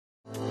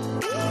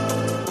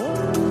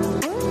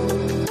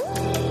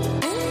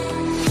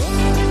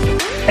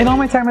In all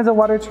my time as a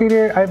water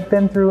treater, I've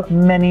been through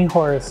many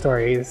horror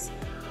stories.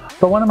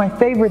 But one of my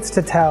favorites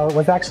to tell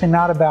was actually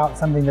not about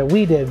something that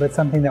we did, but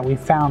something that we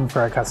found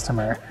for a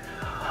customer.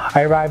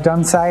 I arrived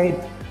on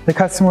site. The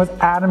customer was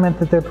adamant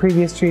that their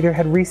previous treater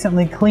had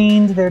recently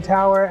cleaned their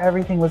tower.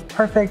 Everything was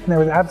perfect and there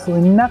was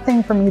absolutely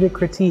nothing for me to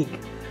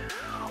critique.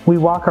 We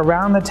walk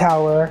around the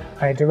tower,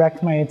 I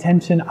direct my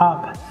attention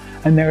up,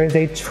 and there is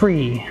a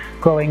tree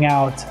growing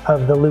out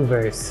of the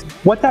louvers.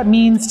 What that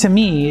means to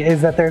me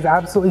is that there's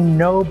absolutely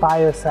no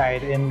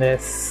biocide in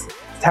this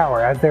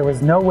tower, as there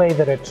was no way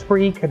that a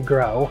tree could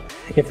grow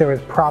if there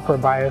was proper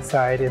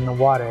biocide in the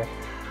water.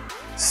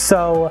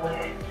 So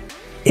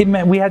it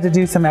meant we had to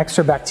do some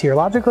extra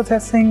bacteriological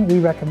testing. We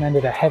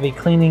recommended a heavy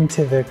cleaning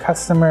to the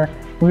customer.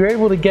 We were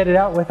able to get it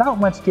out without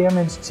much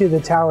damage to the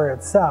tower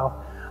itself.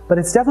 But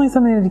it's definitely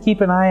something to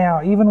keep an eye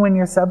out, even when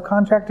your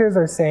subcontractors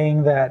are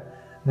saying that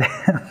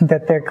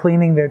they're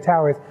cleaning their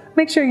towers.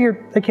 Make sure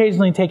you're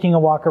occasionally taking a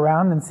walk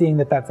around and seeing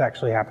that that's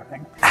actually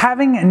happening.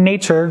 Having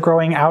nature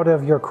growing out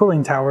of your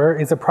cooling tower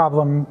is a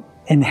problem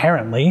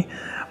inherently,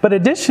 but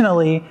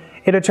additionally,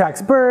 it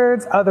attracts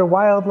birds, other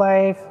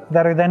wildlife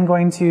that are then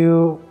going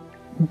to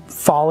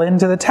fall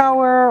into the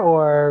tower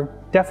or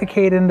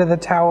defecate into the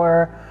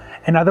tower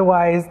and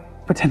otherwise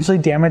potentially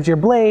damage your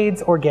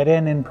blades or get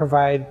in and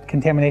provide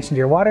contamination to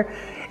your water.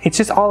 It's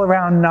just all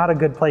around not a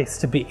good place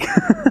to be.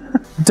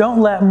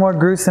 Don't let more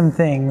gruesome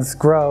things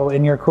grow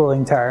in your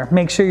cooling tower.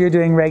 Make sure you're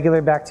doing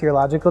regular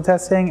bacteriological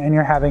testing and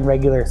you're having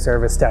regular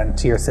service done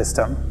to your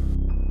system.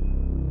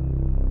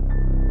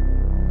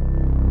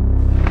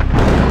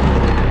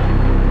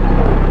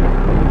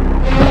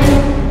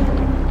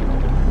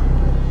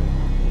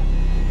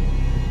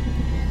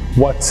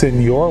 What's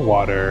in your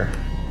water?